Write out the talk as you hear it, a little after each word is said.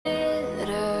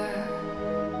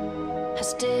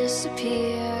has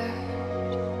disappeared.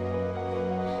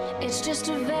 It's just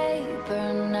a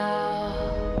vapor now.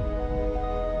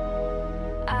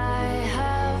 I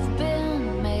have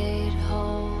been made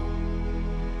whole.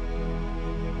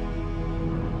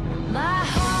 My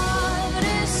heart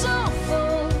is so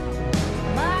full,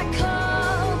 my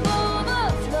cup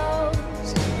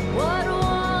overflows. What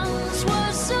once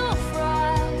was so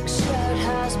fractured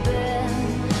has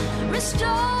been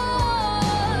restored.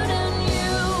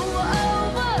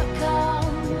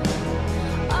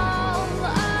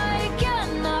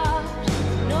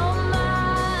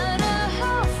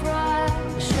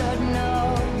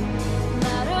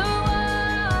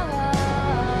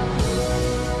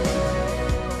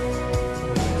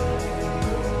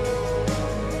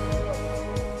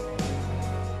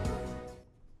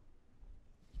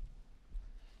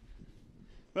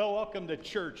 Well, welcome to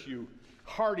church, you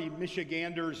hardy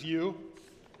Michiganders, you.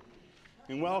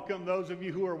 And welcome those of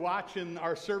you who are watching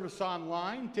our service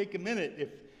online. Take a minute if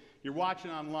you're watching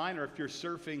online or if you're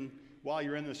surfing while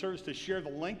you're in the service to share the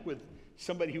link with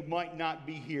somebody who might not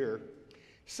be here.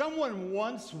 Someone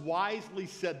once wisely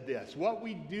said this: what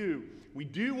we do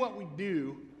what we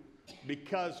do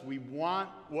because we want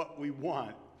what we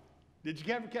want. Did you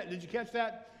catch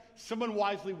that? Someone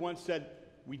wisely once said,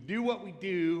 we do what we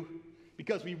do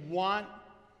because we want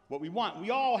what we want. We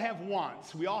all have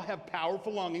wants. We all have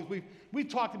powerful longings. We've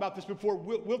talked about this before.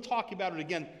 We'll talk about it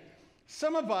again.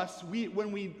 Some of us,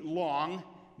 when we long,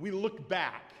 we look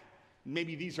back.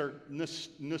 Maybe these are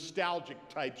nostalgic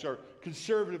types or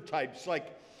conservative types.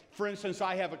 Like, for instance,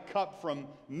 I have a cup from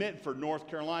Mitford, North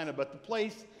Carolina, but the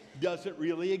place doesn't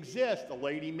really exist. A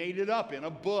lady made it up in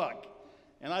a book.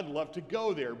 And I'd love to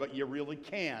go there, but you really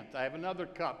can't. I have another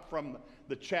cup from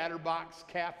the Chatterbox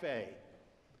Cafe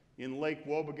in Lake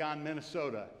Wobegon,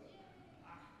 Minnesota.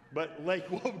 But Lake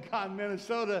Wobegon,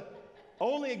 Minnesota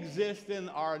only exists in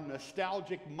our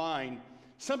nostalgic mind.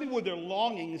 Some people with their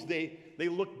longings, they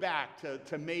look back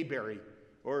to Mayberry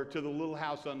or to the Little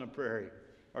House on the Prairie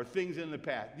or things in the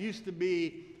past. It used to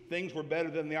be things were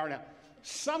better than they are now.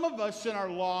 Some of us in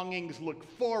our longings look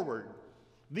forward.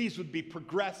 These would be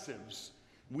progressives.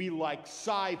 We like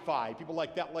sci-fi. People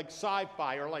like that like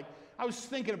sci-fi. Or like, I was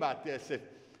thinking about this. If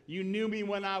you knew me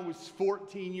when I was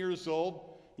 14 years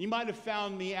old, you might have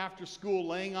found me after school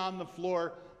laying on the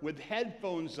floor with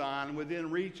headphones on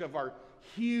within reach of our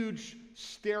huge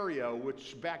stereo,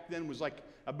 which back then was like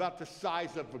about the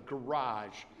size of a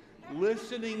garage,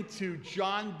 listening to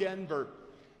John Denver.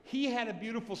 He had a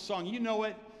beautiful song. You know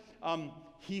it.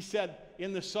 He said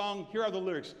in the song, here are the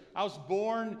lyrics: I was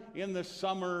born in the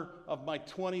summer of my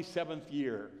 27th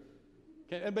year.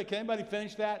 Can anybody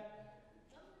finish that?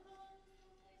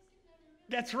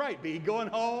 That's right, B. Going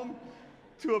home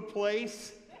to a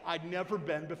place I'd never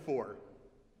been before.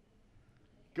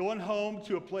 Going home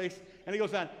to a place, and he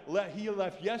goes on, he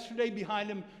left yesterday behind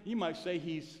him. You might say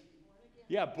he's,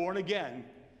 born again.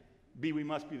 B, we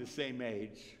must be the same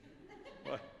age.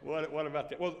 What about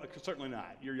that? Well, certainly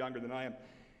not. You're younger than I am.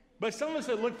 But some of us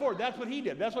said, look forward. That's what he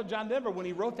did. That's what John Denver, when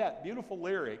he wrote that beautiful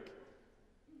lyric,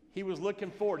 he was looking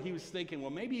forward. He was thinking,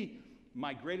 well, maybe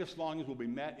my greatest longings will be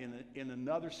met in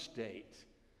another state,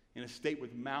 in a state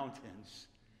with mountains,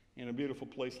 in a beautiful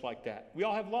place like that. We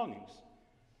all have longings.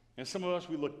 And some of us,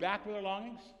 we look back with our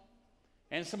longings.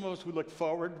 And some of us, we look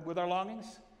forward with our longings.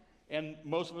 And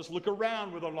most of us look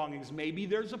around with our longings. Maybe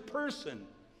there's a person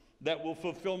that will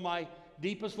fulfill my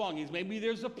deepest longings. Maybe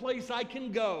there's a place I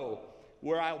can go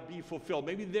where I'll be fulfilled.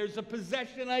 Maybe there's a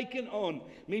possession I can own.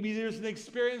 Maybe there's an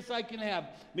experience I can have.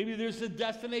 Maybe there's a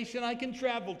destination I can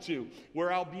travel to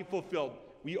where I'll be fulfilled.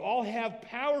 We all have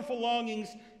powerful longings,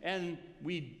 and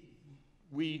we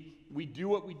do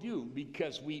what we do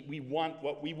because we want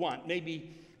what we want.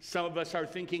 Maybe some of us are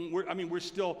thinking, we're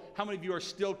still, how many of you are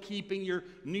still keeping your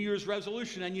New Year's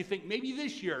resolution, and you think maybe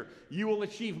this year you will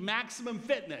achieve maximum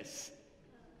fitness?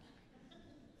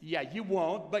 Yeah, you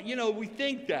won't, but we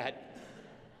think that.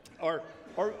 Or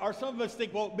some of us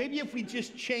think, well, maybe if we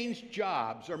just change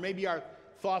jobs, or maybe our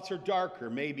thoughts are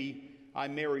darker. Maybe I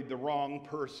married the wrong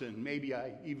person. Maybe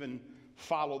I even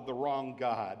followed the wrong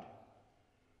God.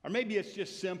 Or maybe it's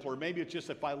just simpler. Maybe it's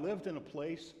just if I lived in a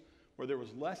place where there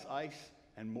was less ice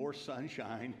and more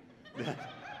sunshine, then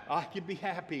I could be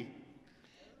happy.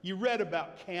 You read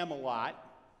about Camelot.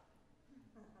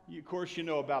 Of course, you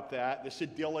know about that, this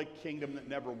idyllic kingdom that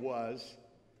never was.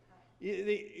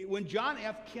 When John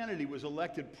F. Kennedy was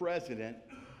elected president,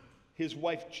 his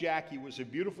wife Jackie was a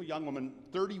beautiful young woman,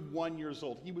 31 years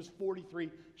old. He was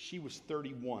 43, she was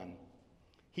 31.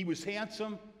 He was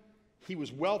handsome, he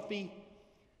was wealthy,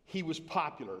 he was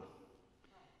popular.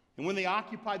 And when they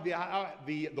occupied the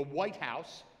White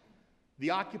House, They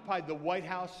occupied the White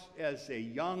House as a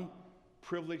young,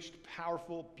 privileged,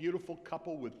 powerful, beautiful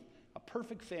couple with a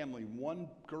perfect family, one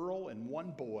girl and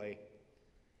one boy.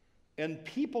 And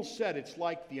people said it's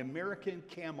like the American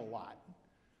Camelot.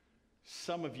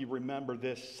 Some of you remember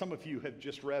this. Some of you have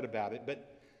just read about it.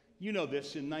 But you know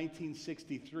this, in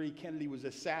 1963, Kennedy was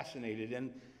assassinated.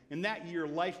 And in that year,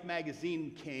 Life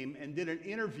magazine came and did an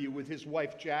interview with his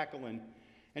wife, Jacqueline.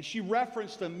 And she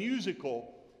referenced a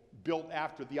musical built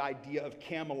after the idea of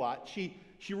Camelot.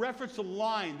 She referenced a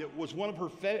line that was one of her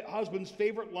husband's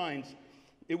favorite lines.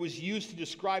 It was used to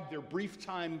describe their brief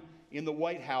time in the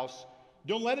White House.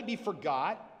 Don't let it be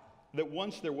forgot that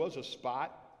once there was a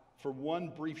spot for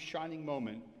one brief shining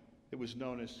moment that was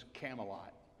known as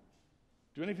Camelot.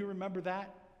 Do any of you remember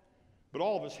that? But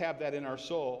all of us have that in our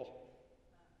soul.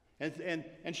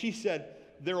 And she said,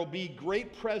 there will be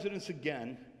great presidents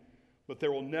again, but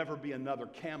there will never be another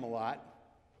Camelot.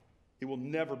 It will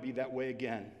never be that way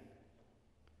again.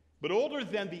 But older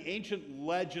than the ancient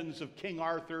legends of King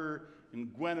Arthur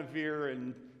and Guinevere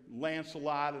and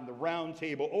Lancelot and the Round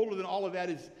Table, older than all of that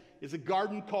is a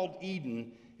garden called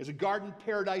Eden, is a garden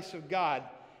paradise of God.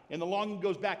 And the longing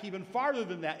goes back even farther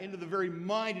than that, into the very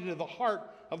mind, into the heart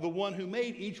of the one who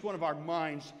made each one of our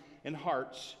minds and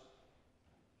hearts.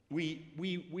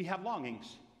 We have longings.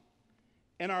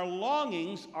 And our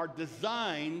longings are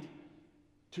designed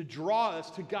to draw us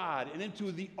to God and to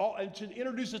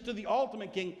introduce us to the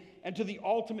ultimate King and to the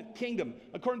ultimate kingdom.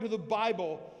 According to the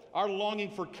Bible, our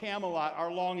longing for Camelot,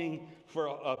 our longing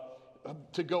for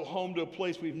to go home to a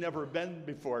place we've never been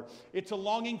before, it's a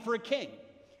longing for a king.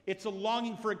 It's a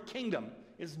longing for a kingdom.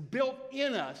 It's built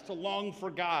in us to long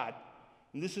for God.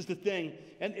 And this is the thing.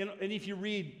 And if you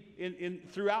read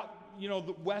throughout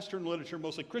the Western literature,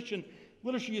 mostly Christian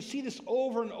literature, you see this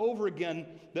over and over again,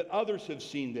 that others have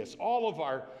seen this. All of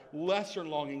our lesser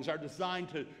longings are designed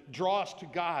to draw us to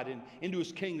God and into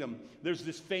his kingdom. There's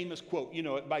this famous quote,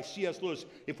 by C.S. Lewis: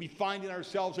 if we find in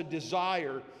ourselves a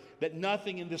desire that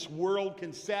nothing in this world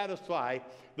can satisfy,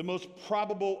 the most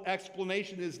probable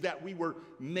explanation is that we were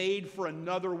made for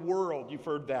another world. You've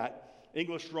heard that.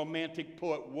 English romantic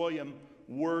poet William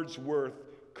Wordsworth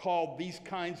called these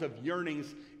kinds of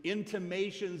yearnings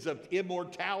intimations of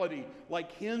immortality,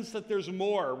 like hints that there's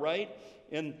more, right?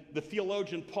 And the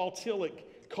theologian Paul Tillich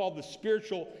called the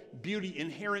spiritual beauty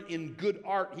inherent in good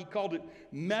art, he called it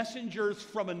messengers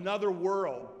from another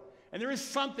world. And there is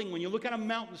something when you look at a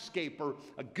mountainscape or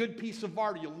a good piece of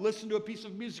art, or you listen to a piece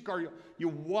of music, or you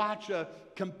watch a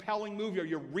compelling movie, or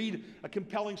you read a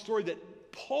compelling story that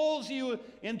pulls you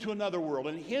into another world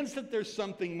and hints that there's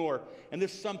something more. And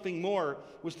this something more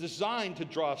was designed to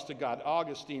draw us to God.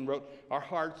 Augustine wrote, our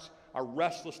hearts are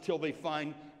restless till they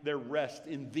find their rest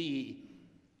in thee.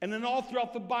 And then all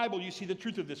throughout the Bible, you see the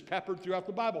truth of this peppered throughout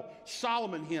the Bible.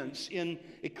 Solomon hints in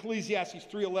Ecclesiastes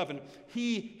 3:11,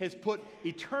 he has put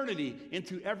eternity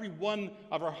into every one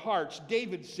of our hearts.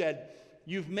 David said,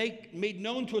 you've made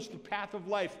known to us the path of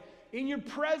life. In your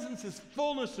presence is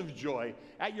fullness of joy.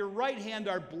 At your right hand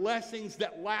are blessings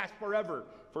that last forever,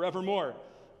 forevermore.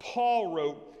 Paul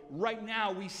wrote, right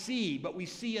now we see, but we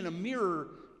see in a mirror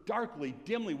darkly,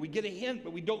 dimly. We get a hint,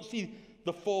 but we don't see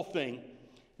the full thing.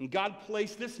 And God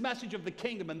placed this message of the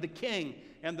kingdom and the king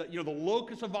and the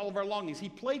locus of all of our longings. He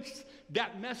placed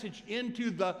that message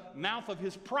into the mouth of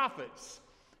his prophets.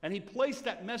 And he placed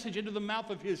that message into the mouth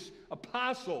of his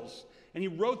apostles. And he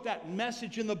wrote that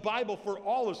message in the Bible for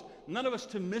all of us, none of us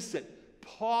to miss it.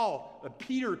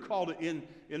 Peter called it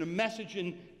in a message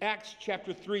in Acts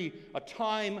chapter 3, a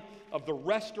time of the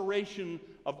restoration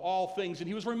of all things. And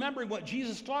he was remembering what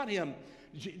Jesus taught him.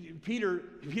 Peter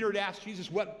had asked Jesus,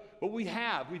 what we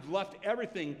have? We've left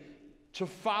everything to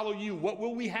follow you. What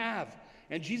will we have?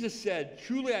 And Jesus said,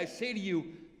 truly I say to you,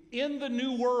 in the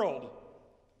new world,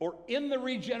 or in the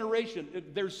regeneration,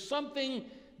 there's something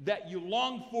that you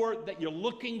long for, that you're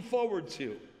looking forward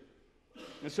to.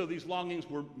 And so these longings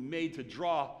were made to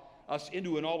draw us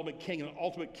into an ultimate king, an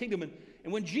ultimate kingdom.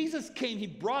 And when Jesus came, he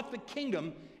brought the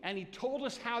kingdom and he told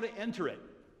us how to enter it.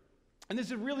 And this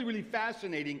is really, really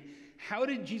fascinating. How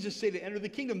did Jesus say to enter the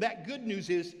kingdom? That good news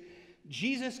is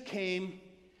Jesus came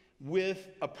with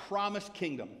a promised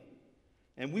kingdom.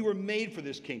 And we were made for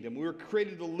this kingdom. We were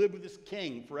created to live with this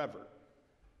king forever.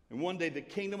 And one day the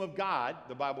kingdom of God,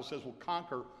 the Bible says, will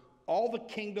conquer all the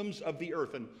kingdoms of the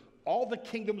earth and all the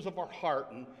kingdoms of our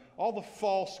heart and all the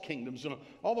false kingdoms and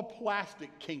all the plastic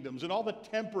kingdoms and all the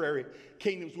temporary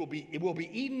kingdoms will be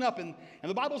eaten up. And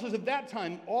the Bible says at that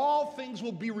time, all things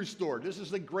will be restored. This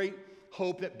is the great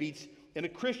hope that beats in a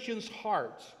Christian's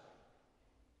heart.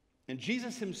 And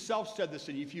Jesus himself said this,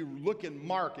 and if you look in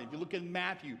Mark, and if you look in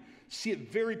Matthew, see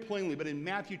it very plainly. But in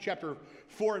Matthew chapter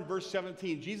 4 and verse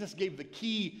 17, Jesus gave the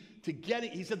key to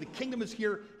getting, he said the kingdom is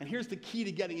here, and here's the key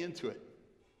to getting into it.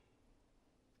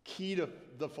 Key to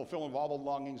the fulfillment of all the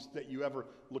longings that you ever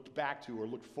looked back to or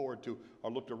looked forward to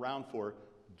or looked around for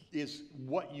is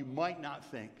what you might not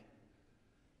think.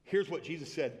 Here's what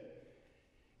Jesus said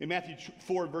in Matthew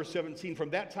 4 and verse 17. From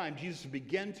that time, Jesus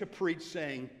began to preach,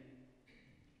 saying,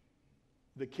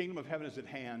 the kingdom of heaven is at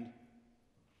hand.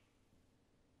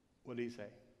 What did he say?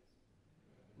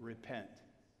 Repent.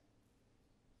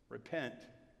 Repent.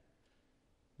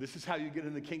 This is how you get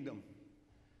in the kingdom.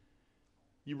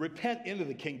 You repent into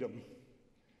the kingdom.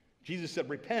 Jesus said,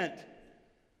 repent,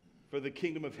 for the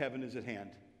kingdom of heaven is at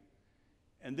hand.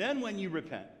 And then when you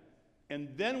repent, and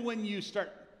then when you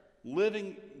start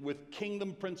living with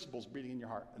kingdom principles beating in your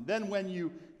heart, and then when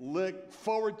you look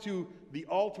forward to the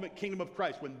ultimate kingdom of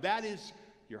Christ, when that is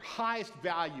your highest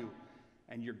value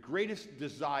and your greatest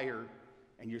desire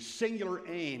and your singular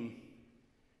aim,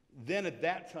 then at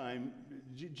that time,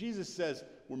 Jesus says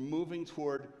we're moving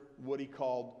toward what he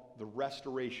called the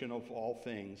restoration of all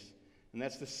things. And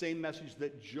that's the same message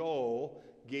that Joel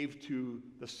gave to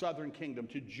the southern kingdom,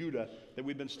 to Judah, that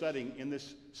we've been studying in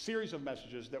this series of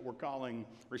messages that we're calling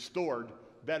Restored,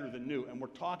 Better Than New. And we're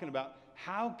talking about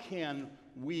how can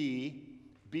we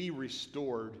be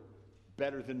restored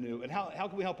better than new? And how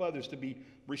can we help others to be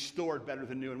restored better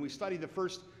than new? And we studied the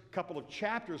first couple of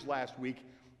chapters last week,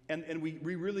 and we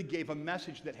really gave a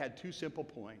message that had two simple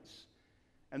points.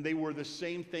 And they were the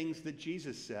same things that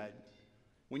Jesus said.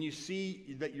 When you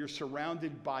see that you're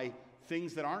surrounded by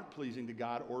things that aren't pleasing to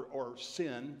God or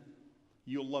sin,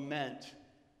 you lament,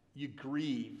 you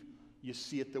grieve, you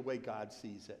see it the way God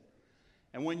sees it.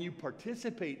 And when you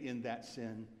participate in that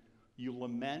sin, you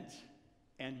lament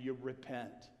and you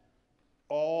repent.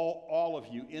 All of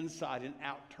you, inside and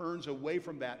out, turns away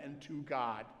from that and to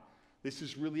God. This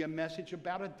is really a message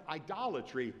about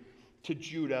idolatry to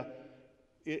Judah,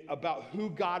 about who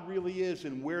God really is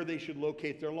and where they should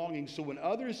locate their longings. So when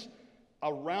others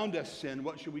around us sin,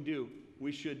 what should we do?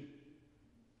 We should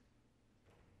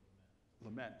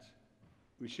lament.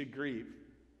 We should grieve.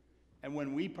 And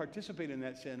when we participate in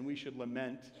that sin, we should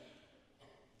lament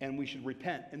and we should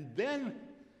repent. And then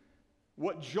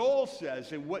what Joel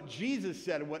says and what Jesus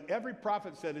said and what every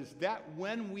prophet said is that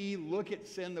when we look at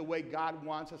sin the way God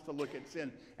wants us to look at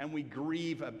sin and we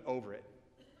grieve over it.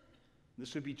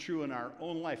 This would be true in our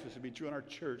own life. This would be true in our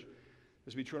church.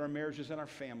 This would be true in our marriages and our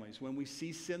families. When we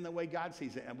see sin the way God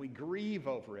sees it and we grieve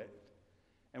over it,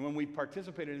 and when we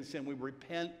participate in sin, we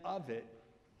repent of it,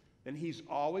 then he's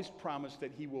always promised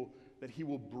that he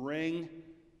will bring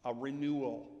a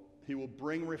renewal. He will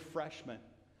bring refreshment.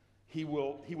 He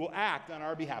will act on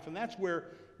our behalf. And that's where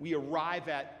we arrive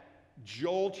at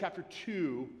Joel chapter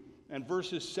 2 and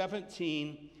verses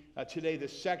 17. Today,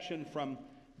 this section from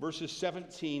verses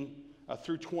 17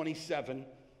 through 27.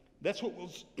 That's what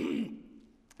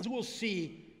we'll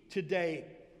see today.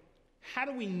 How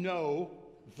do we know,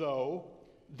 though,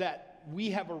 that we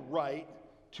have a right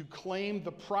to claim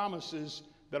the promises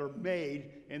that are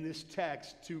made in this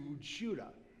text to Judah?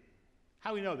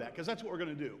 How do we know that? Because that's what we're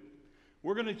going to do.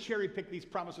 We're going to cherry pick these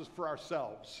promises for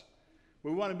ourselves.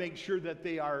 We want to make sure that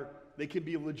they can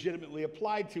be legitimately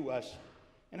applied to us.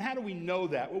 And how do we know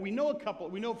that? Well, we know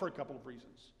for a couple of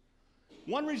reasons.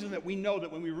 One reason that we know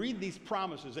that when we read these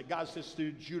promises that God says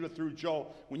to Judah through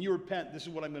Joel, when you repent, this is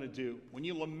what I'm going to do. When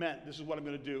you lament, this is what I'm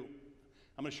going to do.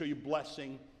 I'm going to show you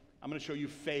blessing. I'm going to show you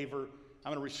favor.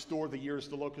 I'm going to restore the years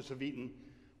the locusts have eaten.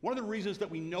 One of the reasons that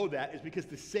we know that is because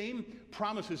the same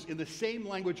promises in the same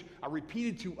language are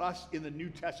repeated to us in the New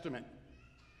Testament.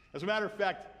 As a matter of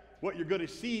fact, what you're going to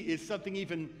see is something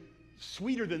even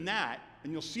sweeter than that,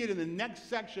 and you'll see it in the next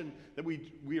section that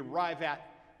we arrive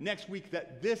at next week,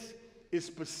 that this is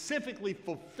specifically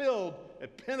fulfilled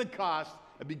at Pentecost.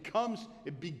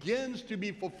 It begins to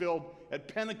be fulfilled at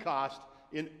Pentecost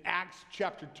in Acts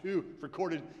chapter 2,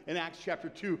 recorded in Acts chapter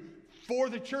 2, for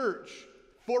the church.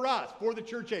 For us, for the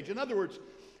church age. In other words,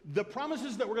 the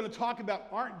promises that we're going to talk about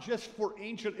aren't just for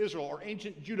ancient Israel or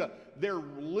ancient Judah. They're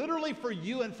literally for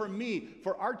you and for me,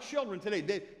 for our children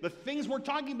today. The things we're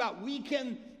talking about,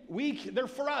 they're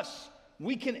for us.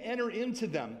 We can enter into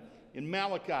them. In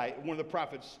Malachi, one of the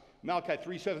prophets, Malachi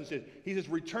 3:7 says, he says,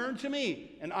 return to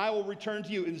me and I will return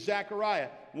to you. In Zechariah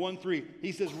 1:3,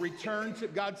 he says,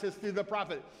 God says through the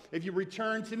prophet, if you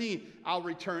return to me, I'll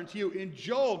return to you. In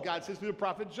Joel, God says through the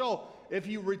prophet Joel, if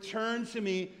you return to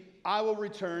me, I will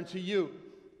return to you.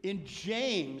 In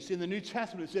James, in the New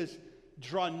Testament, it says,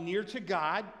 draw near to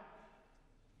God,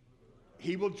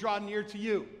 he will draw near to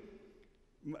you.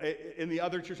 In the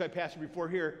other church I pastored before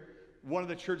here, one of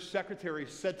the church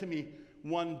secretaries said to me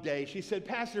one day, she said,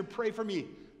 Pastor, pray for me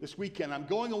this weekend. I'm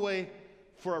going away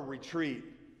for a retreat.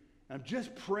 I'm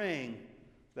just praying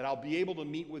that I'll be able to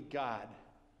meet with God.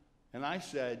 And I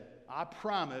said, I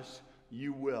promise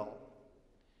you will.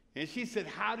 And she said,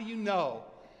 how do you know?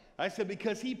 I said,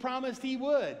 because he promised he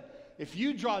would. If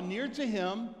you draw near to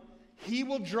him, he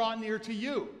will draw near to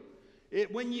you.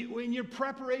 When your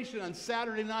preparation on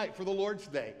Saturday night for the Lord's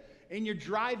Day, and you're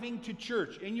driving to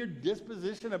church, and your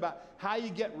disposition about how you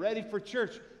get ready for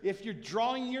church, if you're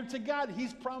drawing near to God,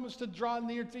 he's promised to draw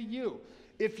near to you.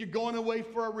 If you're going away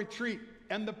for a retreat,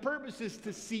 and the purpose is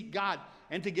to seek God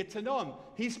and to get to know him,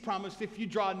 he's promised if you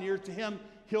draw near to him,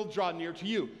 he'll draw near to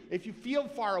you. If you feel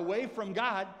far away from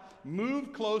God,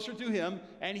 move closer to him,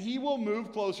 and he will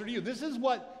move closer to you. This is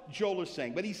what Joel is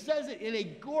saying, but he says it in a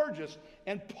gorgeous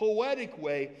and poetic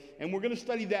way, and we're going to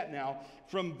study that now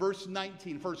from verse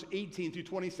 19, verse 18 through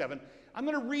 27. I'm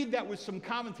going to read that with some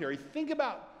commentary. Think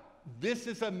about this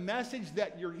as a message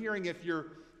that you're hearing if you're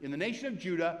in the nation of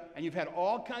Judah and you've had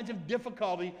all kinds of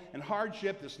difficulty and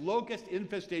hardship, this locust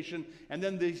infestation, and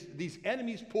then these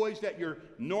enemies poised at your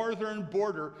northern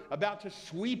border about to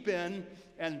sweep in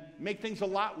and make things a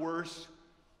lot worse.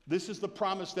 This is the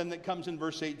promise then that comes in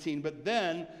verse 18. But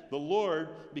then the Lord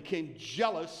became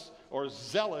jealous or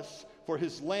zealous for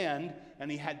his land,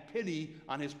 and he had pity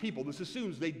on his people. This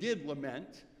assumes they did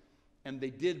lament and they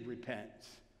did repent.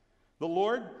 The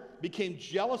Lord became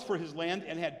jealous for his land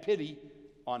and had pity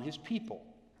on his people.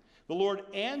 The Lord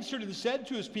answered and said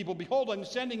to his people, behold, I'm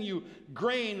sending you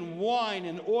grain, wine,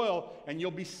 and oil, and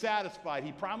you'll be satisfied.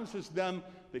 He promises them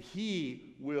that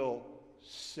he will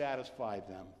satisfy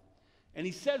them. And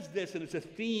he says this, and it's a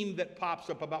theme that pops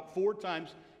up about 4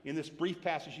 times in this brief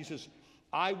passage. He says,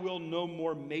 I will no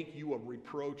more make you a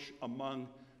reproach among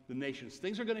the nations.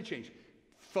 Things are going to change.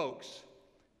 Folks,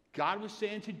 God was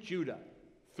saying to Judah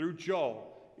through Joel,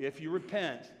 if you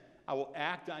repent, I will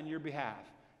act on your behalf,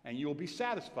 and you will be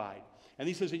satisfied. And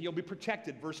he says, and you'll be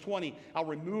protected. Verse 20, I'll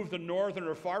remove the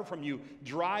northerner far from you,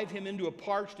 drive him into a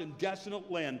parched and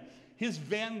desolate land. His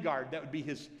vanguard, that would be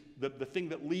the thing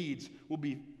that leads, will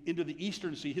be into the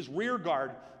eastern sea. His rear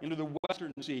guard into the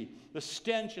western sea. The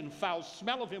stench and foul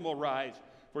smell of him will rise,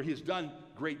 for he has done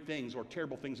great things or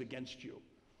terrible things against you.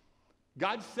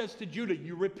 God says to Judah,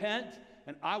 you repent,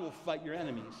 and I will fight your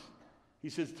enemies. He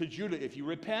says to Judah, if you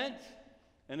repent,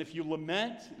 and if you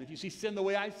lament, and if you see sin the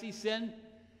way I see sin,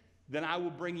 then I will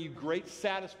bring you great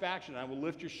satisfaction. I will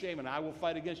lift your shame, and I will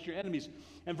fight against your enemies.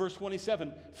 And verse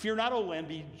 27, fear not, O land,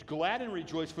 be glad and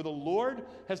rejoice, for the Lord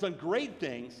has done great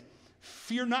things.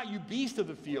 Fear not, you beast of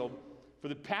the field, for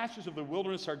the pastures of the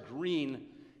wilderness are green,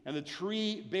 and the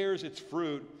tree bears its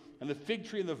fruit, and the fig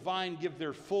tree and the vine give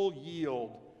their full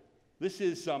yield. This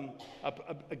is,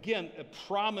 again, a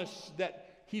promise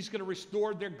that he's going to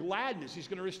restore their gladness. He's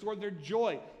going to restore their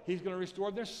joy. He's going to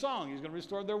restore their song. He's going to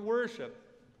restore their worship.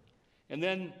 And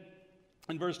then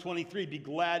in verse 23, be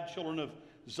glad, children of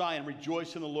Zion,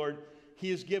 rejoice in the Lord. He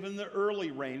has given the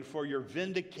early rain for your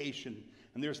vindication.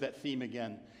 And there's that theme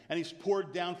again. And he's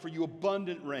poured down for you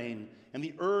abundant rain, and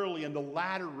the early and the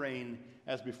latter rain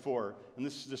as before. And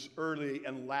this early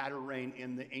and latter rain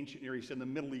in the ancient Near East, in the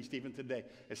Middle East even today,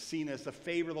 is seen as the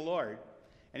favor of the Lord.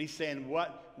 And he's saying,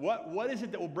 what is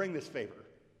it that will bring this favor?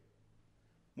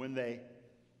 When they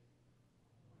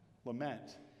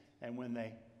lament and when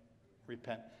they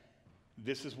repent.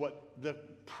 This is what the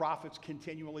prophets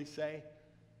continually say,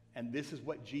 and this is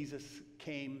what Jesus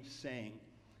came saying.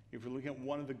 If you're looking at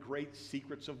one of the great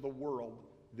secrets of the world,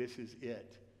 this is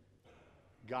it.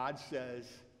 God says,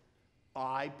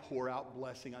 I pour out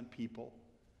blessing on people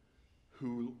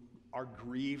who are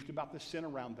grieved about the sin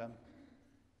around them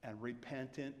and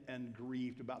repentant and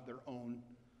grieved about their own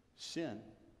sin.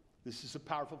 This is a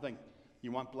powerful thing.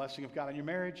 You want blessing of God on your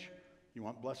marriage? You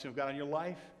want blessing of God on your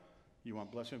life? You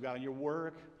want blessing of God on your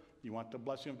work? You want the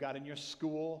blessing of God in your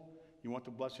school? You want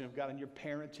the blessing of God in your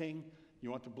parenting?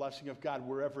 You want the blessing of God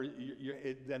wherever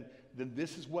then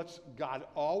this is what God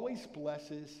always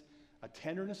blesses: a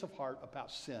tenderness of heart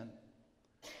about sin,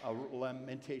 a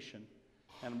lamentation,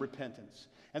 and repentance.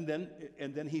 And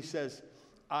then he says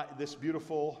this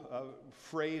beautiful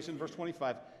phrase in verse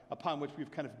 25, upon which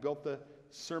we've kind of built the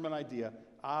sermon idea: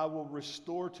 I will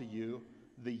restore to you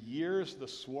the years the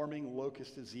swarming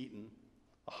locust has eaten,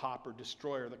 a hopper,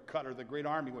 destroyer, the cutter, the great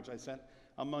army which I sent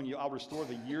among you. I'll restore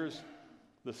the years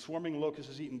the swarming locust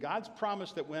has eaten. God's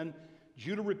promised that when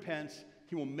Judah repents,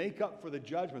 he will make up for the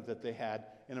judgment that they had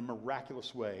in a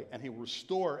miraculous way, and he will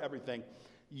restore everything.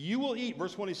 You will eat,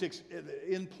 verse 26,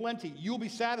 in plenty. You will be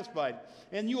satisfied,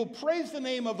 and you will praise the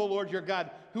name of the Lord your God,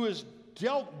 who has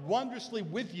dealt wondrously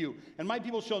with you, and my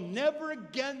people shall never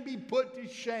again be put to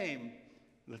shame.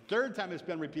 The third time it's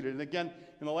been repeated. And again,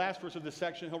 in the last verse of this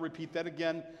section, he'll repeat that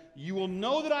again. You will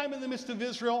know that I am in the midst of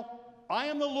Israel. I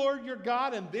am the Lord your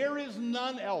God, and there is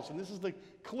none else. And this is the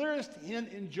clearest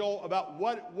hint in Joel about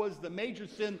what was the major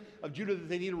sin of Judah that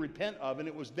they need to repent of. And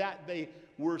it was that they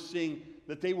were seeing,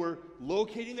 that they were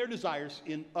locating their desires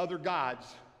in other gods,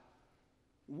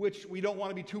 which we don't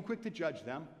want to be too quick to judge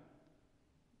them,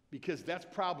 because that's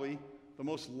probably the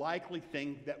most likely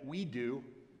thing that we do,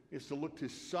 is to look to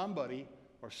somebody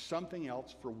or something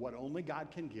else for what only God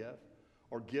can give,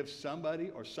 or give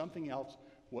somebody or something else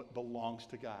what belongs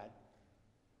to God.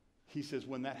 He says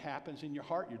when that happens in your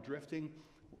heart, you're drifting,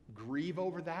 grieve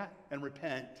over that and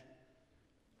repent.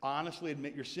 Honestly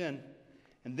admit your sin.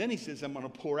 And then he says, I'm going to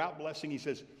pour out blessing. He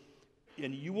says,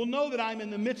 and you will know that I'm in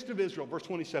the midst of Israel. Verse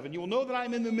 27, you will know that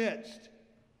I'm in the midst.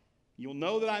 You will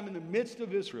know that I'm in the midst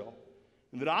of Israel,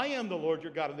 and that I am the Lord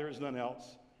your God, and there is none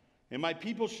else. And my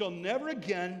people shall never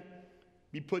again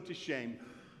be put to shame.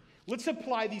 Let's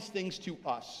apply these things to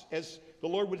us as the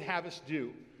Lord would have us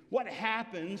do. What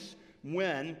happens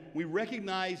when we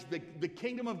recognize the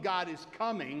kingdom of God is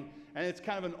coming, and it's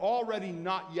kind of an already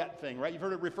not yet thing, right? You've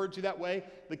heard it referred to that way.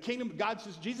 The kingdom, God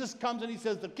says, Jesus comes and he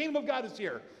says, the kingdom of God is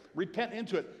here. Repent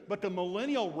into it. But the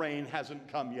millennial reign hasn't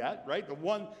come yet, right? The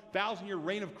 1,000-year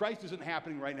reign of Christ isn't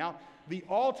happening right now. The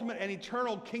ultimate and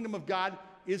eternal kingdom of God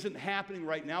isn't happening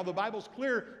right now. The Bible's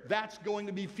clear that's going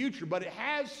to be future, but it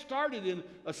has started in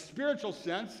a spiritual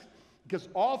sense, because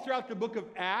all throughout the book of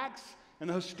Acts and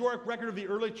the historic record of the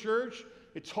early church,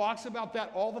 it talks about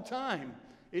that all the time.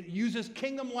 It uses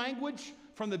kingdom language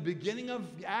from the beginning of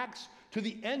Acts to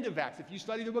the end of Acts. If you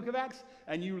study the book of Acts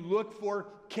and you look for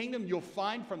kingdom, you'll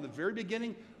find from the very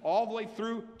beginning all the way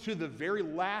through to the very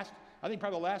last, I think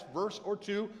probably the last verse or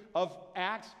two of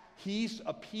Acts, he's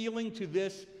appealing to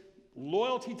this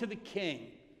loyalty to the king,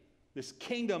 this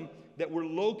kingdom that we're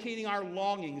locating our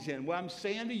longings in. What I'm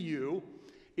saying to you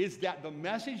is that the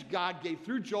message God gave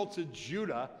through Joel to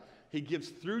Judah, he gives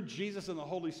through Jesus and the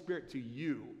Holy Spirit to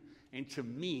you and to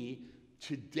me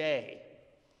today.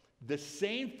 The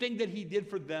same thing that he did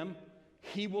for them,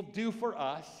 he will do for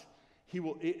us. He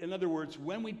will, in other words,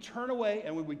 when we turn away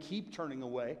and when we keep turning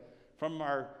away from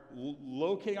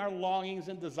locating our longings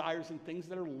and desires and things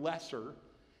that are lesser,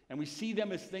 and we see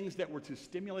them as things that were to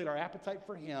stimulate our appetite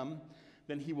for him,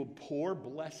 then he will pour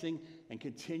blessing and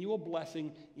continual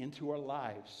blessing into our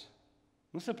lives.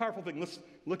 This is a powerful thing. Let's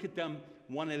look at them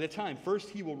one at a time. First,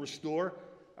 he will restore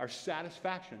our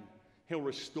satisfaction. He'll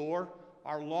restore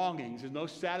our longings. There's no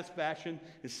satisfaction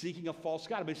in seeking a false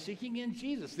God, but seeking in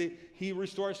Jesus. He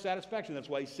restores satisfaction. That's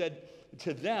why he said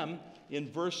to them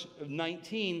in verse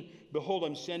 19, behold,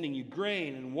 I'm sending you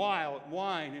grain and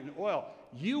wine and oil.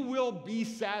 You will be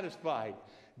satisfied.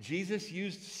 Jesus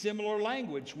used similar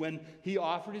language when he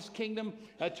offered his kingdom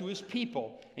to his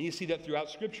people. And you see that throughout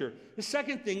Scripture. The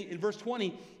second thing, in verse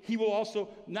 20, he will also,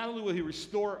 not only will he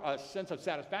restore a sense of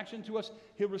satisfaction to us,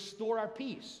 he'll restore our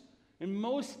peace. And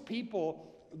most people,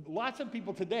 lots of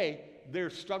people today, they're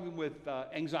struggling with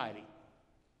anxiety,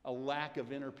 a lack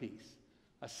of inner peace,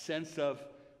 a sense of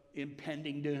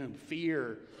impending doom,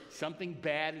 fear, something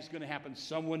bad is going to happen,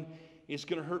 someone is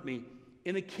going to hurt me.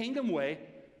 In a kingdom way,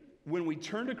 when we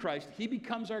turn to Christ, he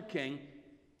becomes our king,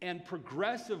 and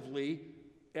progressively,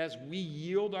 as we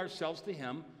yield ourselves to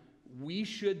him, we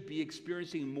should be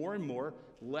experiencing more and more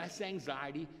less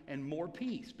anxiety and more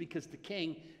peace, because the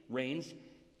king reigns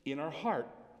in our heart.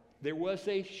 There was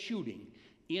a shooting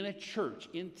in a church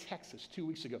in Texas 2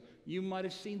 weeks ago. You might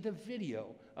have seen the video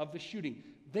of the shooting.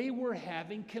 They were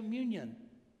having communion.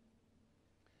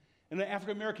 And an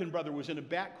African-American brother was in a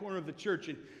back corner of the church,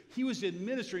 and he was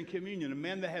administering communion, a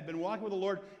man that had been walking with the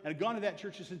Lord and had gone to that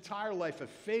church his entire life, a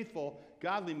faithful,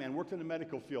 godly man, worked in the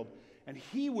medical field. And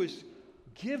he was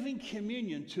giving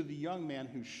communion to the young man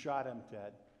who shot him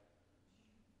dead.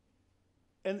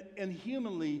 And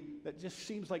humanly, that just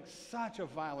seems like such a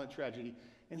violent tragedy.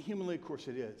 And humanly, of course,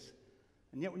 it is.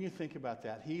 And yet when you think about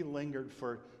that, he lingered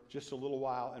for just a little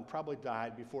while and probably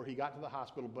died before he got to the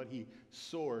hospital, but he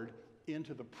soared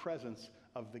into the presence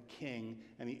of the king,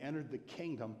 and he entered the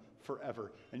kingdom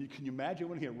forever. And can you imagine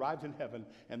when he arrived in heaven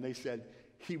and they said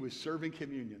he was serving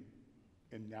communion,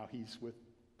 and now he's with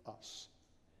us.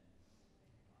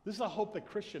 This is a hope that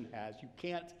Christian has. You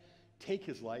can't take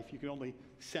his life. You can only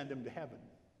send him to heaven.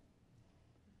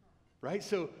 Right?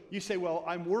 So you say, well,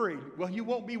 I'm worried. Well, you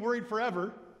won't be worried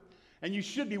forever. And you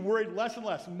should be worried less and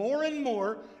less. More and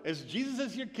more, as Jesus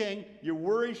is your king, your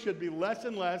worries should be less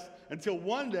and less until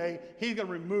one day he's going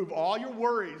to remove all your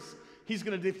worries. He's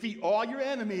going to defeat all your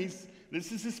enemies.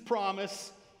 This is his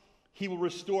promise. He will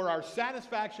restore our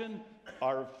satisfaction,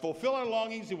 fulfill our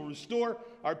longings. He will restore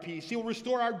our peace. He will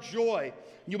restore our joy.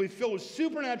 You'll be filled with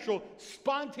supernatural,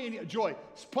 spontaneous joy,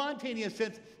 spontaneous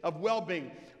sense of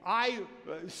well-being. I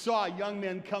saw a young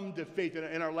man come to faith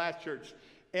in our last church,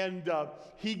 and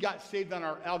he got saved on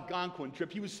our Algonquin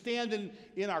trip. He was standing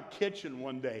in our kitchen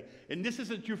one day, and this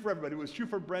isn't true for everybody. It was true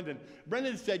for Brendan.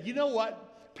 Brendan said, you know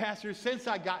what, Pastor, since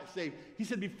I got saved, he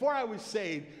said, before I was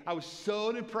saved, I was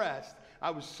so depressed. I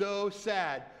was so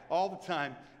sad all the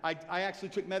time. I actually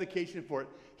took medication for it.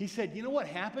 He said, you know what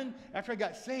happened? After I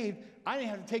got saved, I didn't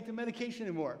have to take the medication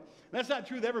anymore. That's not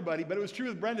true with everybody, but it was true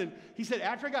with Brendan. He said,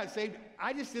 after I got saved,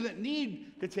 I just didn't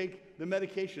need to take the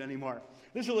medication anymore.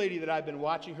 This is a lady that I've been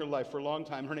watching her life for a long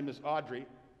time. Her name is Audrey.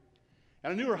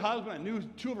 And I knew her husband. I knew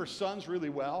two of her sons really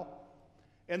well.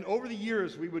 And over the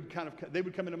years, they would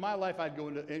come into my life. I'd go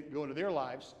into their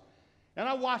lives. And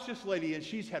I watched this lady, and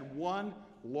she's had one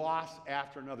loss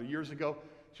after another. Years ago,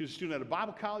 she was a student at a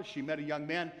Bible college. She met a young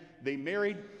man. They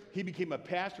married. He became a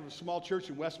pastor of a small church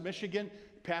in West Michigan.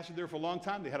 Pastored there for a long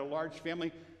time. They had a large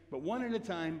family. But one at a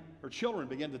time, her children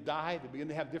began to die. They began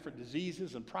to have different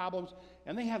diseases and problems.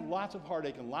 And they had lots of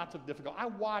heartache and lots of difficulty. I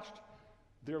watched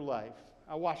their life.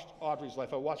 I watched Audrey's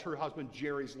life. I watched her husband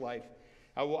Jerry's life.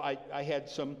 I had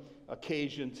some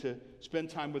occasion to spend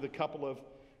time with a couple of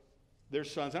their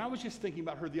sons. And I was just thinking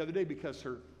about her the other day because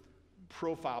her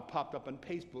profile popped up on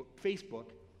Facebook.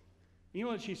 You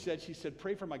know what she said? She said,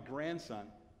 pray for my grandson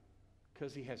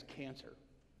because he has cancer.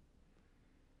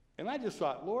 And I just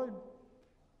thought, Lord,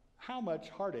 how much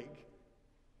heartache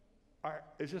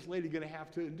is this lady going to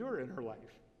have to endure in her life?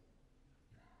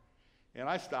 And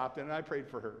I stopped and I prayed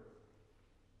for her.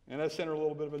 And I sent her a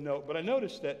little bit of a note. But I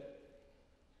noticed that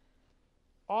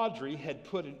Audrey had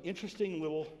put an interesting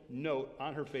little note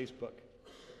on her Facebook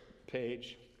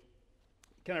page.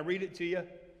 Can I read it to you?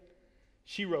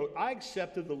 She wrote, I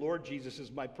accepted the Lord Jesus as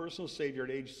my personal Savior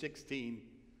at age 16.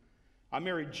 I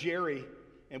married Jerry,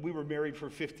 and we were married for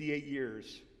 58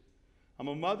 years. I'm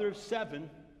a mother of 7,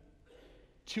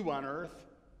 2 on earth,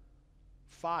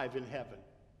 5 in heaven.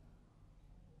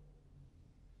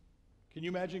 Can you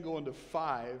imagine going to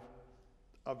 5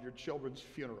 of your children's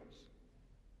funerals?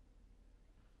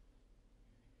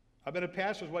 I've been a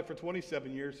pastor's wife for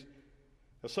 27 years,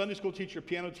 a Sunday school teacher,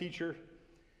 piano teacher.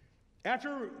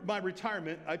 After my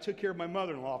retirement, I took care of my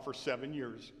mother-in-law for 7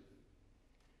 years.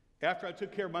 After I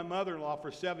took care of my mother-in-law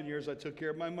for 7 years, I took care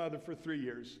of my mother for 3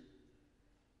 years.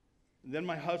 And then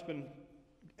my husband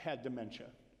had dementia.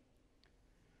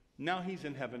 Now he's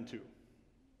in heaven too.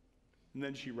 And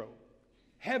then she wrote,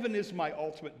 heaven is my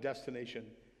ultimate destination,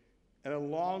 and I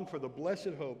long for the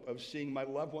blessed hope of seeing my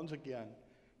loved ones again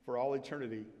for all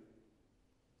eternity.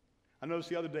 I noticed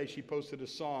the other day she posted a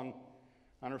song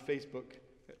on her Facebook,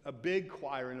 a big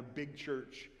choir in a big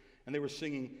church, and they were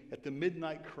singing, at the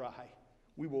midnight cry,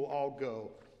 we will all go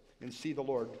and see the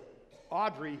Lord.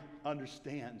 Audrey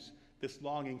understands this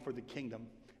longing for the kingdom,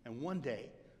 and one day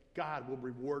God will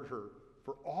reward her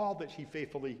for all that she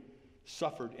faithfully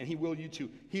suffered, and he will you too.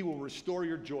 He will restore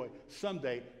your joy.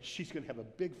 Someday she's going to have a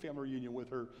big family reunion with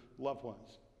her loved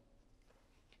ones.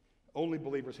 Only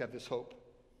believers have this hope.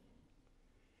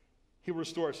 He will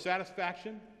restore our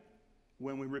satisfaction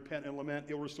when we repent and lament.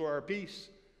 He'll restore our peace.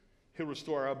 He'll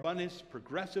restore our abundance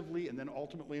progressively and then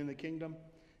ultimately in the kingdom.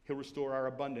 He'll restore our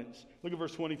abundance. Look at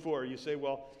verse 24. You say,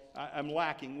 well, I'm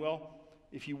lacking. Well,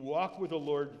 if you walk with the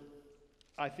Lord,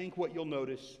 I think what you'll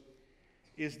notice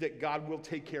is that God will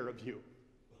take care of you.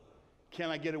 Can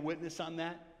I get a witness on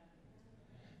that?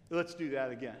 Let's do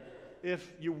that again.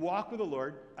 If you walk with the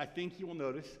Lord, I think you will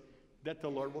notice that the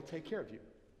Lord will take care of you.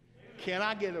 Can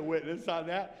I get a witness on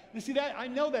that? You see that? I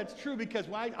know that's true because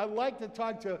when I like to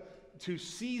talk to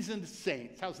seasoned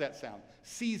saints. How's that sound?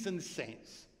 Seasoned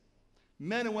saints.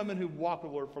 Men and women who've walked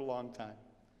with the Lord for a long time.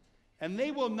 And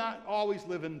they will not always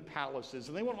live in palaces,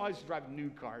 and they won't always drive new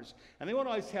cars, and they won't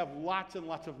always have lots and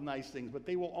lots of nice things, but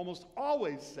they will almost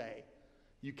always say,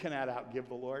 you cannot outgive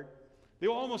the Lord. They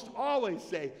will almost always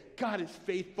say, God is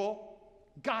faithful,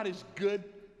 God is good,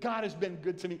 God has been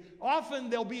good to me.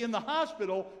 Often they'll be in the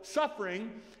hospital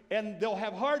suffering, and they'll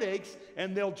have heartaches,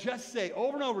 and they'll just say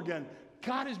over and over again,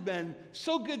 God has been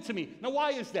so good to me. Now,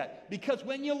 why is that? Because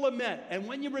when you lament and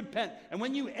when you repent and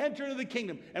when you enter into the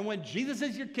kingdom and when Jesus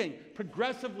is your king,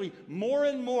 progressively, more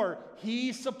and more,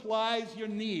 he supplies your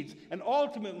needs. And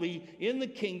ultimately, in the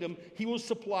kingdom, he will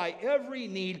supply every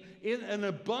need in an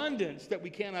abundance that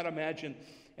we cannot imagine.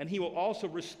 And he will also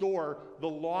restore the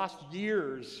lost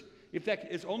years, if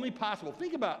that is only possible.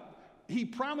 Think about it. He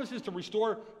promises to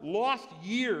restore lost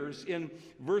years in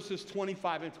verses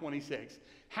 25 and 26.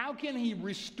 How can he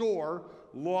restore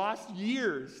lost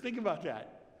years. Think about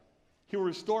that. He will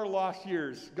restore lost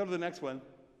years. Go to the next one.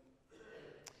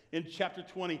 In chapter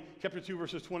 2,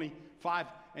 verses 25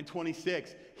 and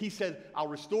 26, he said, I'll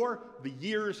restore the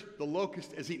years the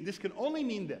locust has eaten. This can only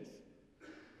mean this.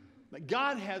 That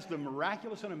God has the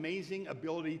miraculous and amazing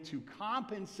ability to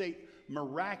compensate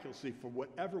miraculously for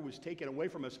whatever was taken away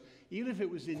from us, even if it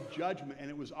was in judgment and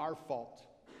it was our fault.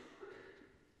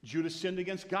 Judah sinned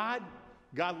against God.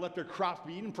 God let their crops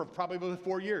be eaten for probably about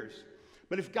 4 years.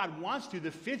 But if God wants to, the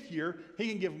 5th year, he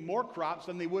can give more crops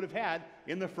than they would have had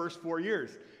in the first 4 years.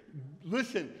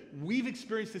 Listen, we've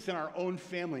experienced this in our own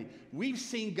family. We've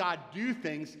seen God do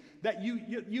things that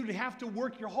you'd have to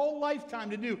work your whole lifetime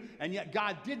to do, and yet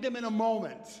God did them in a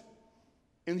moment.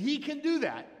 And he can do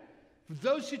that. For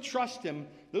those who trust him,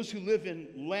 those who live in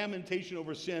lamentation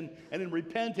over sin and in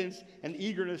repentance and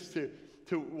eagerness to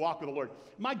walk with the Lord.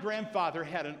 My grandfather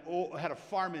had a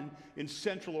farm in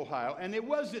central Ohio, and it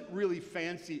wasn't really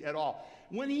fancy at all.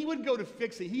 When he would go to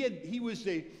fix it, he had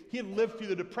lived through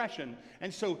the Depression,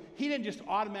 and so he didn't just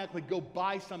automatically go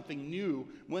buy something new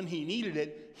when he needed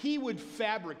it. He would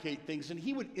fabricate things, and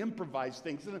he would improvise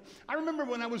things. And I remember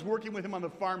when I was working with him on the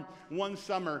farm one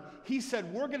summer, he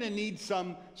said, we're going to need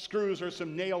some screws or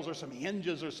some nails or some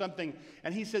hinges or something.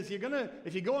 And he says,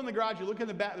 if you go in the garage, you look in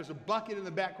the back, there's a bucket in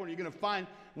the back corner, you're going to find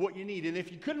what you need. And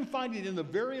if you couldn't find it in the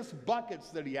various buckets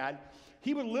that he had,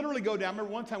 he would literally go down. I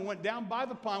remember one time went down by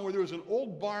the pond where there was an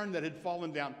old barn that had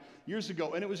fallen down years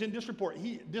ago, and it was in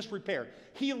disrepair.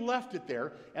 He left it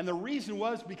there, and the reason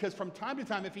was because from time to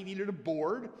time, if he needed a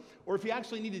board or if he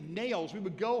actually needed nails, we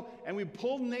would go and we'd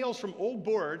pull nails from old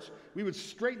boards, we would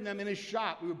straighten them in his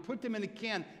shop, we would put them in a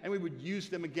can, and we would use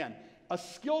them again. A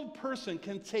skilled person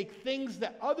can take things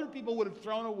that other people would have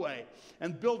thrown away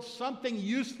and build something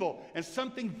useful and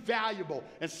something valuable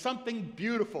and something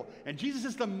beautiful. And Jesus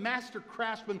is the master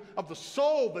craftsman of the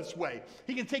soul this way.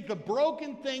 He can take the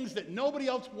broken things that nobody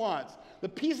else wants, the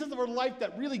pieces of our life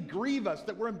that really grieve us,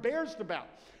 that we're embarrassed about.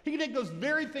 He can take those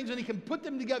very things and he can put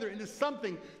them together into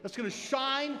something that's going to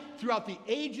shine throughout the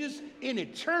ages in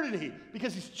eternity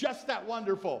because he's just that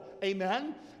wonderful.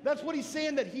 Amen? That's what he's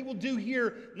saying that he will do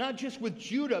here, not just with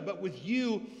Judah, but with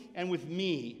you and with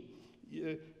me.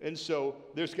 And so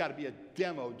there's got to be a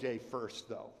demo day first,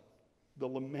 though. The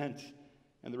lament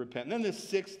and the repent. And then the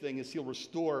 6th thing is he'll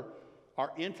restore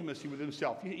our intimacy with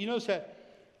himself. You notice that,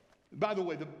 by the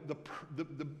way,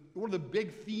 one of the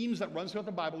big themes that runs throughout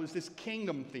the Bible is this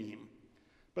kingdom theme.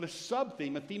 But a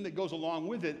sub-theme, a theme that goes along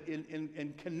with it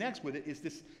and connects with it, is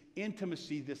this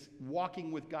intimacy, this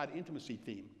walking with God intimacy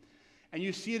theme. And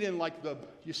you see it in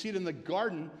in the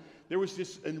garden. There was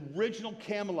this original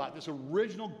Camelot, this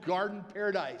original garden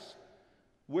paradise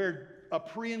where a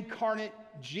pre-incarnate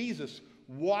Jesus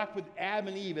walked with Adam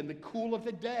and Eve in the cool of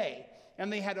the day.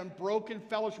 And they had unbroken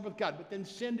fellowship with God, but then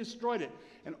sin destroyed it.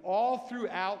 And all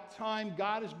throughout time,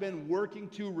 God has been working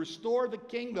to restore the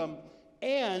kingdom.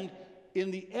 And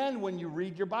in the end, when you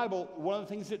read your Bible, one of the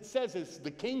things it says is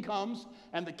the king comes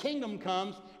and the kingdom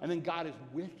comes, and then God is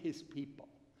with his people.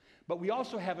 But we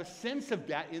also have a sense of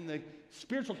that in the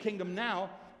spiritual kingdom now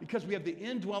because we have the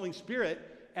indwelling spirit,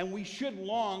 and we should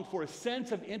long for a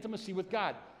sense of intimacy with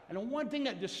God. And one thing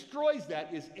that destroys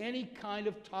that is any kind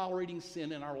of tolerating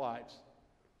sin in our lives.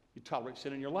 You tolerate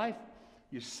sin in your life,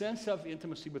 your sense of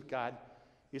intimacy with God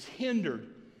is hindered.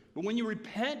 But when you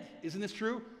repent, isn't this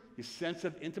true? Your sense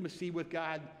of intimacy with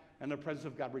God and the presence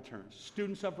of God returns.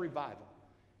 Students of revival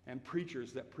and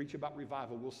preachers that preach about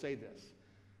revival will say this.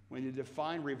 When you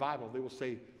define revival, they will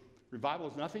say, revival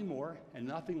is nothing more and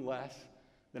nothing less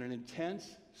than an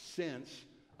intense sense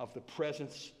of the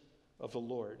presence of the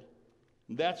Lord.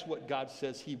 And that's what God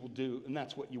says he will do, and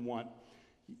that's what you want.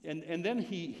 And then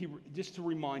he just to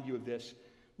remind you of this,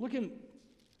 look in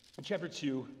chapter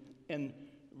 2 and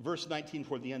verse 19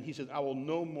 toward the end. He says, I will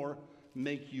no more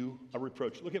make you a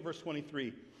reproach. Look at verse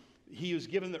 23. He was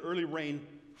given the early rain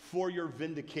for your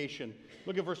vindication.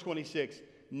 Look at verse 26.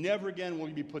 Never again will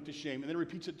you be put to shame. And then it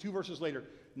repeats it 2 verses later.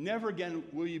 Never again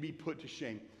will you be put to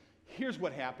shame. Here's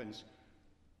what happens.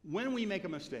 When we make a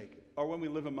mistake, or when we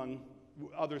live among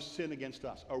others sin against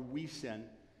us, or we sin,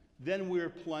 then we're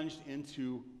plunged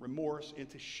into remorse,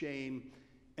 into shame.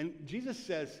 And Jesus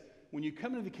says, when you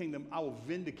come into the kingdom, I will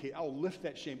vindicate, I will lift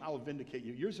that shame, I will vindicate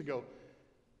you. Years ago,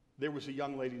 there was a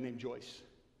young lady named Joyce.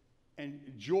 And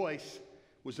Joyce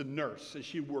was a nurse, and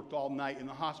she worked all night in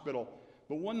the hospital.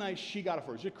 But one night she got off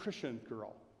early. She's a Christian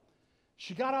girl.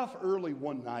 She got off early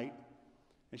one night,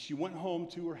 and she went home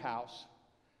to her house.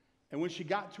 And when she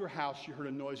got to her house, she heard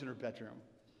a noise in her bedroom.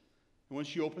 And when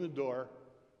she opened the door,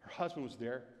 her husband was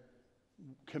there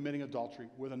committing adultery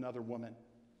with another woman.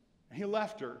 And he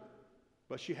left her,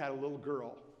 but she had a little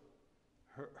girl.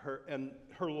 And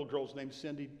her little girl's named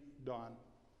Cindy Dawn.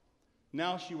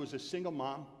 Now she was a single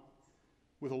mom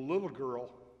with a little girl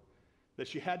that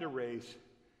she had to raise,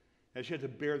 and she had to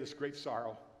bear this great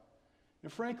sorrow.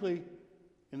 And frankly,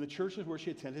 in the churches where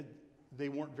she attended, they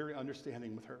weren't very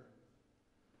understanding with her.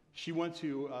 She went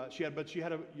to, she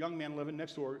had a young man living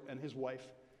next door and his wife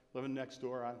living next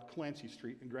door on Clancy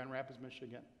Street in Grand Rapids,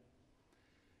 Michigan.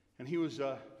 And he was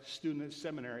a student at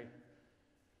seminary.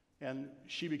 And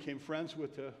she became friends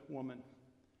with a woman.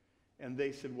 And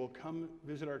they said, well, come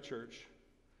visit our church.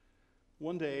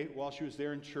 One day, while she was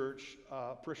there in church,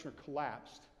 a parishioner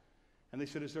collapsed. And they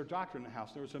said, is there a doctor in the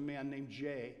house? There was a man named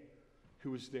Jay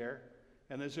who was there.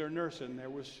 And as their nurse, and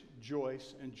there was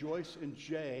Joyce. And Joyce and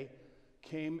Jay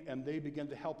came and they began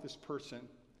to help this person.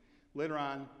 Later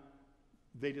on,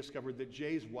 they discovered that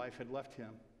Jay's wife had left him.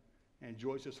 And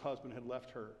Joyce's husband had left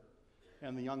her.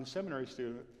 And the young seminary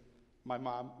student, my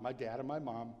dad and my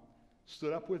mom,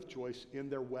 stood up with Joyce in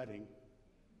their wedding.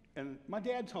 And my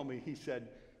dad told me, he said,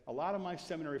 a lot of my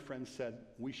seminary friends said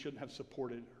we shouldn't have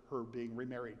supported her being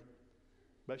remarried.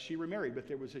 But she remarried, but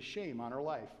there was a shame on her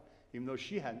life. Even though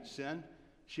she hadn't sinned,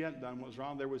 she hadn't done what was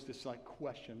wrong, there was this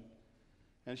question.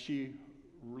 And she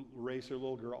raised her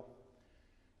little girl.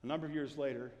 A number of years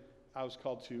later, I was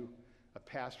called to a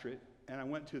pastorate, and I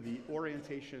went to the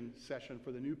orientation session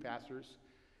for the new pastors,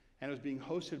 and it was being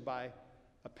hosted by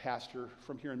a pastor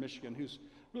from here in Michigan who's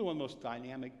really one of the most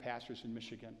dynamic pastors in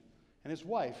Michigan. And his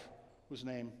wife was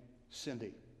named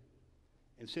Cindy.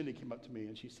 And Cindy came up to me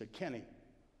and she said, Kenny,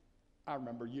 I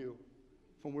remember you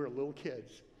from when we were little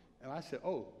kids. And I said,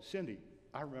 oh, Cindy,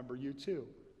 I remember you too.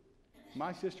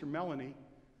 My sister Melanie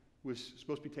was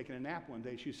supposed to be taking a nap one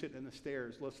day. She was sitting in the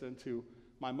stairs listening to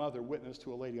my mother witness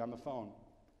to a lady on the phone.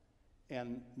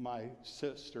 And my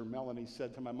sister Melanie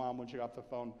said to my mom when she got off the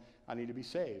phone, I need to be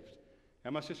saved.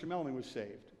 And my sister Melanie was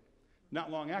saved. Not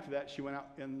long after that, she went out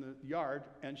in the yard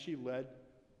and she led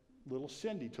little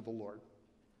Cindy to the Lord.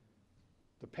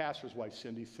 The pastor's wife,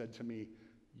 Cindy, said to me,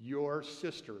 your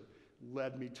sister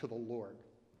led me to the Lord.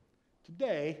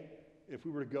 Today, if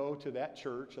we were to go to that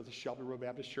church, at the Shelby Road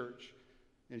Baptist Church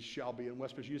in Shelby in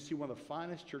West Virginia, you'd see one of the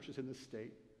finest churches in the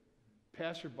state,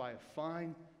 pastored by a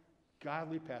fine,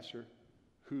 godly pastor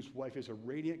whose wife is a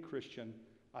radiant Christian.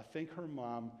 I think her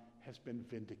mom has been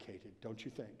vindicated, don't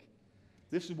you think?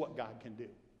 This is what God can do.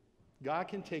 God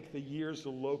can take the years the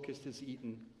locust has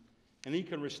eaten, and he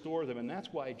can restore them. And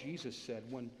that's why Jesus said,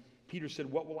 when Peter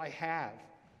said, what will I have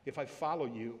if I follow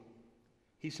you?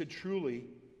 He said, truly,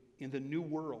 in the new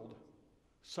world,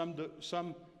 some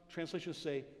translations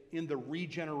say, in the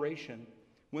regeneration,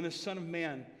 when the Son of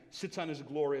Man sits on his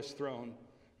glorious throne,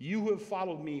 you who have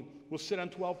followed me will sit on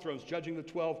 12 thrones, judging the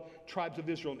 12 tribes of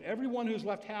Israel. And everyone who has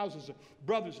left houses,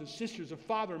 brothers and sisters, a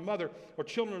father and mother, or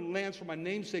children and lands for my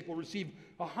name's sake will receive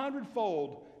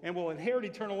 100-fold and will inherit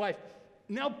eternal life.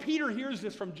 Now Peter hears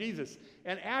this from Jesus,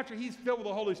 and after he's filled with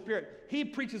the Holy Spirit, he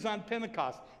preaches on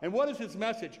Pentecost. And what is his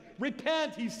message?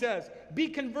 Repent, he says. Be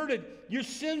converted. Your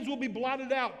sins will be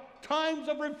blotted out. Times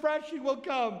of refreshing will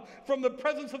come from the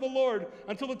presence of the Lord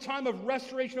until the time of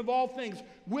restoration of all things,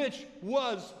 which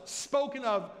was spoken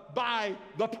of by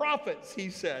the prophets,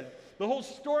 he said. The whole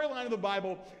storyline of the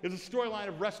Bible is a storyline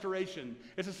of restoration.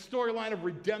 It's a storyline of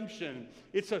redemption.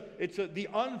 It's the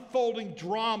unfolding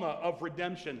drama of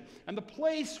redemption. And the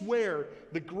place where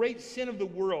the great sin of the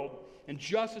world and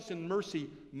justice and mercy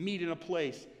meet in a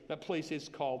place, that place is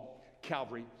called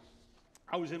Calvary.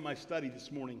 I was in my study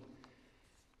this morning.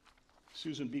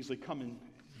 Susan Beasley, come and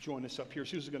join us up here.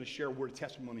 Susan's going to share a word of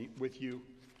testimony with you.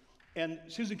 And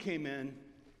Susan came in,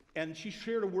 and she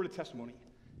shared a word of testimony.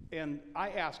 And I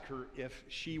asked her if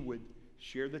she would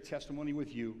share the testimony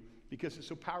with you because it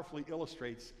so powerfully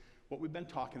illustrates what we've been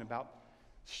talking about.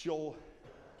 She'll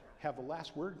have the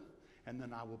last word, and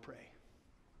then I will pray.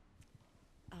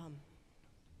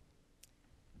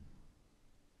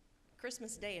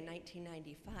 Christmas Day in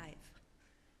 1995,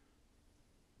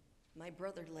 my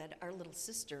brother led our little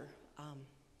sister,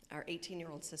 our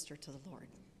 18-year-old sister, to the Lord.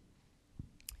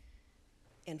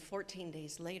 And 14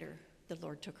 days later, the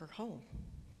Lord took her home.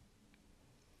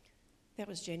 That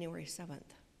was January 7th.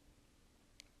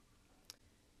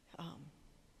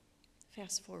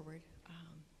 Fast forward,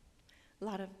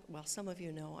 some of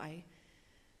you know I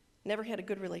never had a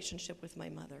good relationship with my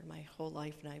mother my whole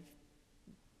life, and I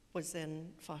was in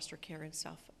foster care and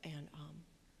stuff, and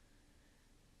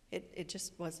it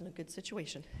just wasn't a good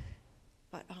situation.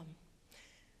 But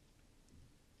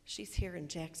she's here in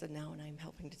Jackson now, and I'm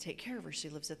helping to take care of her. She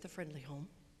lives at the Friendly Home.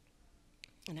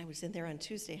 And I was in there on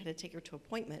Tuesday. I had to take her to an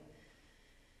appointment.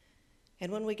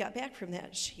 And when we got back from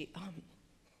that, she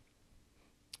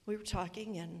we were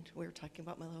talking, and we were talking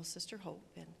about my little sister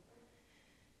Hope,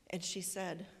 and she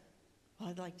said, well,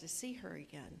 I'd like to see her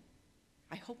again.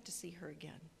 I hope to see her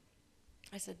again.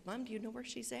 I said, Mom, do you know where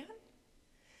she's at?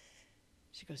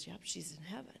 She goes, yep, she's in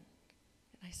heaven.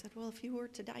 And I said, well, if you were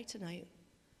to die tonight,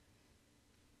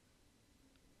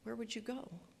 where would you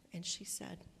go? And she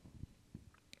said,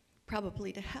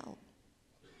 probably to hell.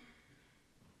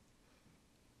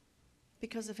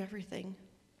 Because of everything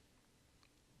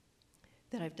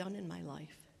that I've done in my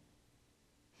life.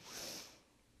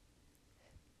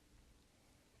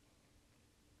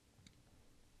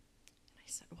 And I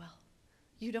said, well,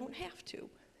 you don't have to.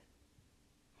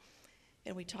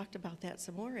 And we talked about that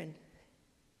some more, and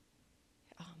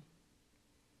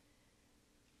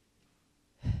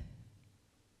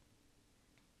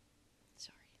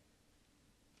sorry.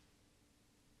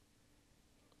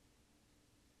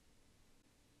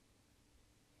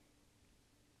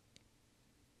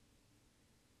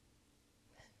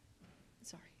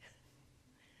 Sorry.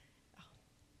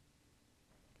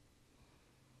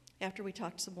 After we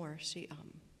talked some more,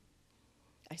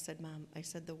 I said, Mom, I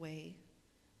said the way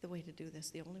to do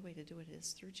this, the only way to do it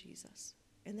is through Jesus.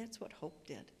 And that's what Hope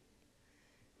did.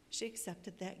 She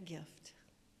accepted that gift.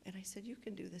 And I said, you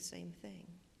can do the same thing.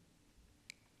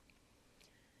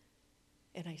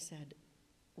 And I said,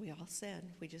 we all sin.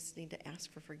 We just need to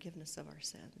ask for forgiveness of our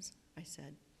sins. I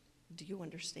said, do you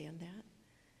understand that?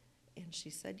 And she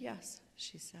said, yes.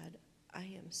 She said, I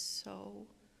am so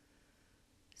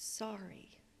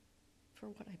sorry for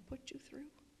what I put you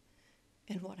through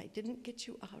and what I didn't get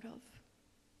you out of,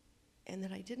 and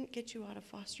that I didn't get you out of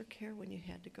foster care when you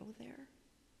had to go there.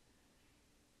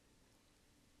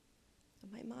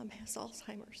 My mom has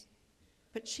Alzheimer's,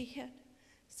 but she had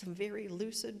some very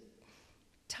lucid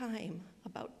time,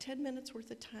 about 10 minutes worth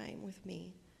of time with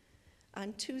me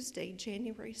on Tuesday,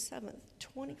 January 7th,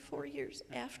 24 years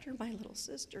after my little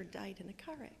sister died in a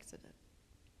car accident.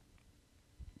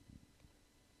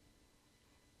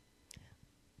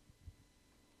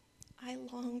 I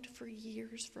longed for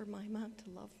years for my mom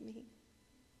to love me.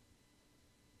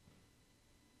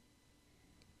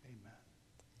 Amen.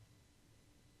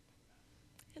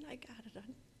 And I got it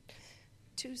on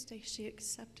Tuesday. She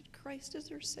accepted Christ as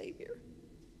her Savior.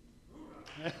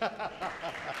 Amen.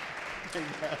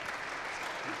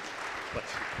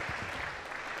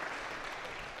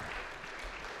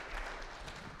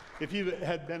 If you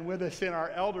had been with us in our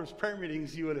elders' prayer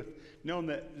meetings, you would have known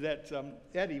that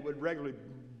Eddie would regularly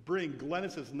bring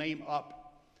Glennis's name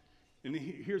up. And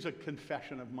here's a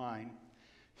confession of mine.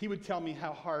 He would tell me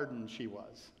how hardened she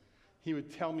was. He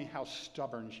would tell me how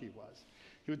stubborn she was.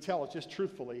 He would tell us just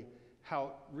truthfully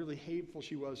how really hateful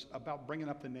she was about bringing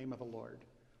up the name of the Lord.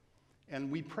 And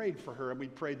we prayed for her, and we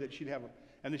prayed that she'd have,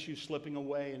 and that she was slipping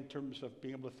away in terms of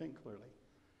being able to think clearly.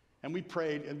 And we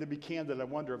prayed, and to be candid, I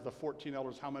wonder of the 14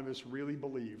 elders, how many of us really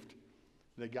believed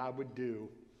that God would do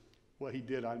what he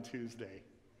did on Tuesday.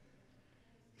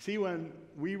 See, when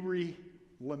we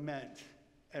lament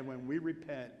and when we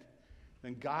repent,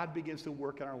 then God begins to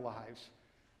work in our lives,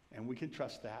 and we can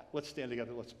trust that. Let's stand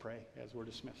together. Let's pray as we're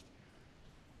dismissed.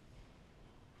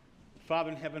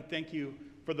 Father in heaven, thank you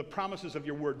for the promises of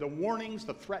your word, the warnings,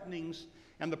 the threatenings,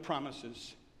 and the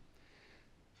promises.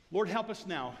 Lord, help us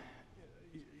now,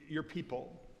 your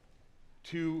people,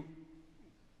 to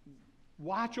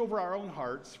watch over our own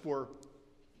hearts for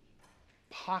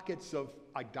pockets of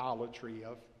idolatry,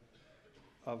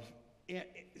 of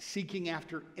seeking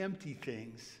after empty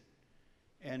things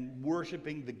and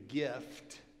worshiping the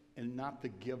gift and not the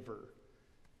giver.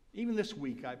 Even this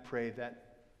week, I pray that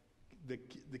the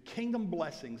kingdom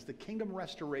blessings, the kingdom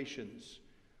restorations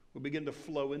will begin to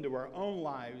flow into our own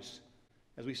lives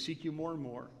as we seek you more and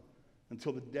more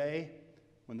until the day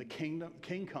when the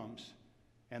king comes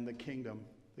and the king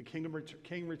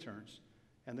returns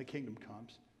and the kingdom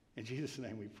comes. In Jesus'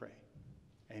 name we pray.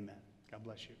 Amen. God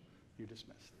bless you. You're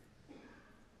dismissed.